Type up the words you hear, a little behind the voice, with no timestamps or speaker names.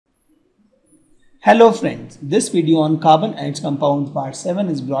Hello friends, this video on carbon and its compounds part 7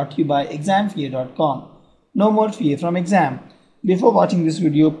 is brought to you by examfear.com. No more fear from exam. Before watching this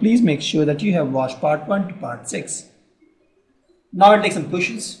video, please make sure that you have watched part 1 to part 6. Now we'll take some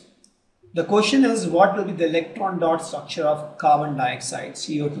questions. The question is, what will be the electron dot structure of carbon dioxide,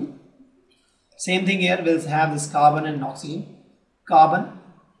 CO2? Same thing here, we'll have this carbon and oxygen. Carbon,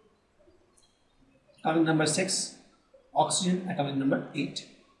 atomic number 6, oxygen, atomic number 8.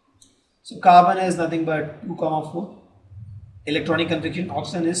 So carbon is nothing but 2, 4. Electronic configuration,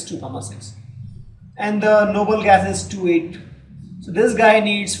 oxygen is 2, 6. And the noble gas is 2, 8. So this guy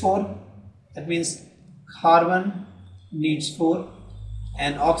needs 4. That means carbon needs 4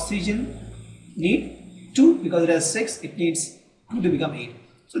 and oxygen need 2 because it has 6. It needs 2 to become 8.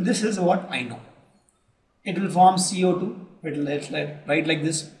 So this is what I know. It will form CO2. Let's write like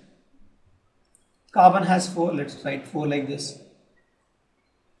this. Carbon has 4. Let's write 4 like this.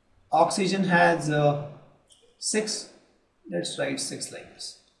 Oxygen has 6. Let's write 6 like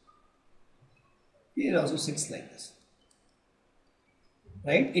this. Here also 6 like this.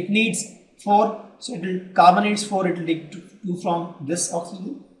 Right? It needs 4. So carbon needs 4. It will take 2 from this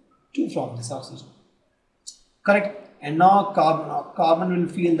oxygen, 2 from this oxygen. Correct? And now carbon will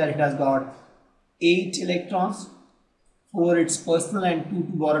feel that it has got 8 electrons. 4 its personal and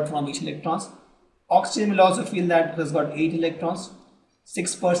 2 borrowed from each electrons. Oxygen will also feel that it has got 8 electrons.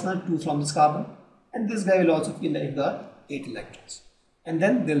 6 personal, 2 from this carbon, and this guy will also feel that it got 8 electrons, and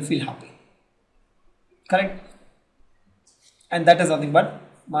then they'll feel happy. Correct? And that is nothing but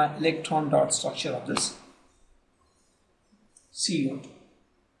my electron dot structure of this CO2.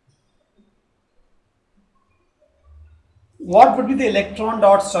 What would be the electron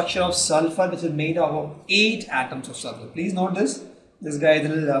dot structure of sulfur, which is made up of 8 atoms of sulfur? Please note this. This guy is a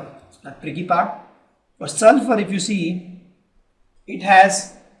little tricky part. For sulfur, if you see, it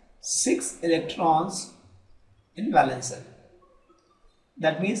has 6 electrons in valence cell.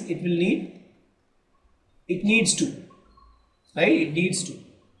 That means it needs 2, right? It needs 2.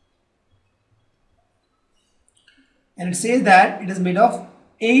 And it says that it is made of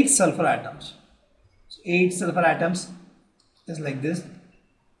 8 sulfur atoms. So 8 sulfur atoms is like this.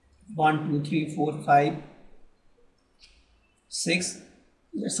 1, 2, 3, 4, 5, 6.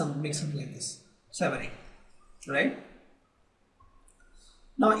 Let's make something like this. 7, 8, right?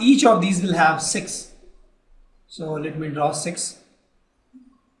 Now each of these will have 6. So let me draw 6.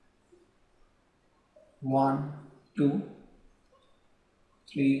 1, 2,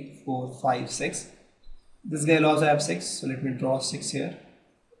 3, 4, 5, 6. This guy will also have 6. So let me draw 6 here.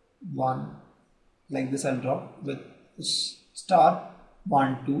 1, like this I'll draw with star.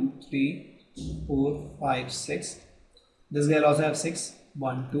 1, 2, 3, 4, 5, 6. This guy will also have 6.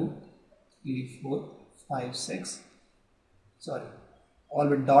 1, 2, 3, 4, 5, 6. Sorry. All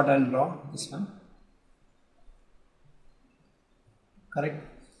with dot I'll draw this one. Correct?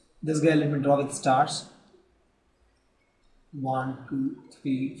 This guy let me draw with stars. 1, 2,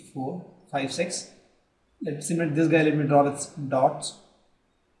 3, 4, 5, 6. Similarly, this guy let me draw with dots.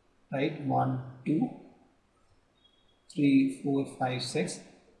 Right? 1, 2, 3, 4, 5, 6.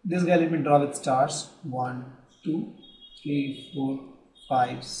 This guy let me draw with stars. 1, 2, 3, 4,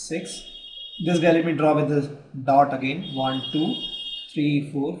 5, 6. This guy let me draw with the dot again. 1, 2,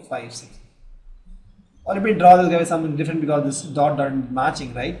 3, 4, 5, 6. Or let me draw this guy with something different because this dot isn't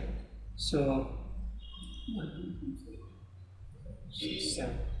matching, right? So 1, 2, 3, 4, 6,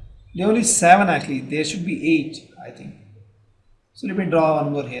 7. There are only 7 actually. There should be 8, I think. So let me draw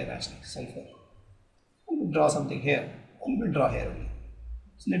one more here actually. Sulfur. Let me draw something here. Let me draw here only.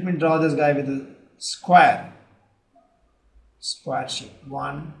 So let me draw this guy with a square shape.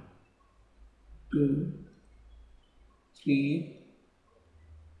 1, 2, 3,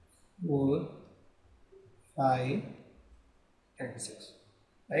 4, 5, and 6.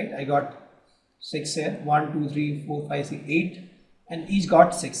 Right? I got 6 here. 1, 2, 3, 4, 5, 6, 8, and each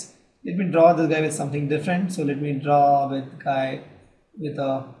got 6. Let me draw this guy with something different. So let me draw with the guy with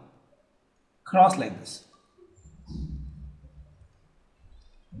a cross like this.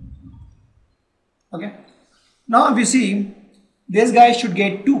 Okay. Now if you see, this guy should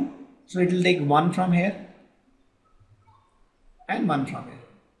get 2. So it will take 1 from here and 1 from here.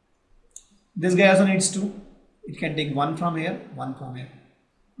 This guy also needs 2. It can take 1 from here, 1 from here.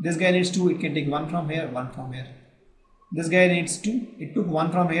 This guy needs 2. It can take 1 from here, 1 from here. This guy needs 2. It took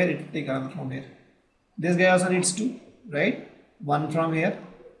 1 from here. It will take another from here. This guy also needs 2, right? 1 from here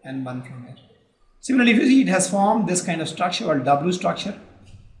and 1 from here. Similarly, if you see, it has formed this kind of structure called W structure,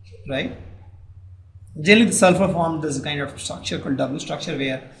 right? Generally, the sulfur formed this kind of structure called W structure,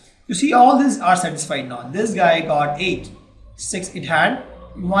 where you see all these are satisfied now. This guy got 8, 6, it had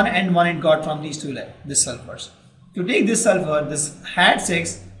one and one it got from these two, this sulfurs. To take this sulfur, this had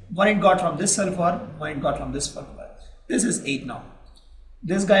 6, one it got from this sulfur, one it got from this sulfur. This is 8 now.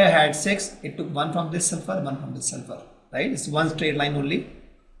 This guy had 6, it took one from this sulfur, one from this sulfur, right? It's one straight line only.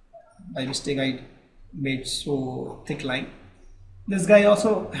 By mistake I made so thick line. This guy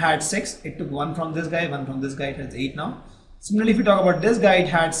also had 6, it took one from this guy, one from this guy, it has 8 now. Similarly, if we talk about this guy, it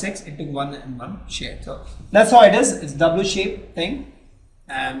had 6, it took one and one share. So that's how it is. It's W-shaped thing,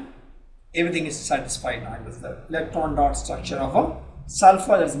 and everything is satisfied now with the electron dot structure of a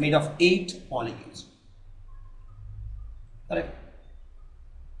sulfur that is made of 8 molecules. Correct?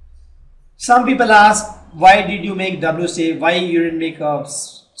 Some people ask, why did you make W shape? Why you didn't make a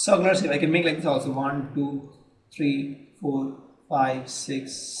circular shape? I can make like this also. 1, 2, 3, 4, 5,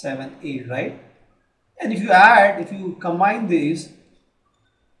 6, 7, 8, right? And if you combine these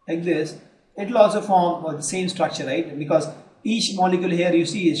like this, it will also form the same structure, right? Because each molecule here you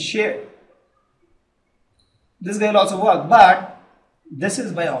see is shared. This guy will also work, but this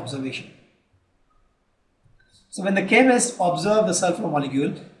is by observation. So when the chemists observed the sulfur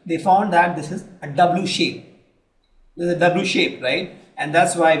molecule, they found that this is a W shape. This is a W shape, right? And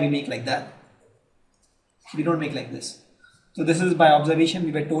that's why we make like that. We don't make like this. So this is by observation.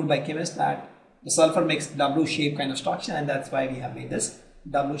 We were told by chemists that the sulfur makes W shape kind of structure, and that's why we have made this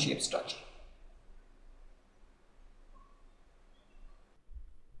W shaped structure.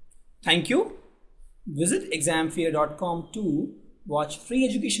 Thank you. Visit examfear.com to watch free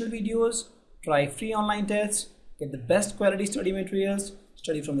educational videos, try free online tests, get the best quality study materials,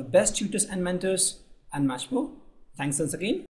 study from the best tutors and mentors, and much more. Thanks once again.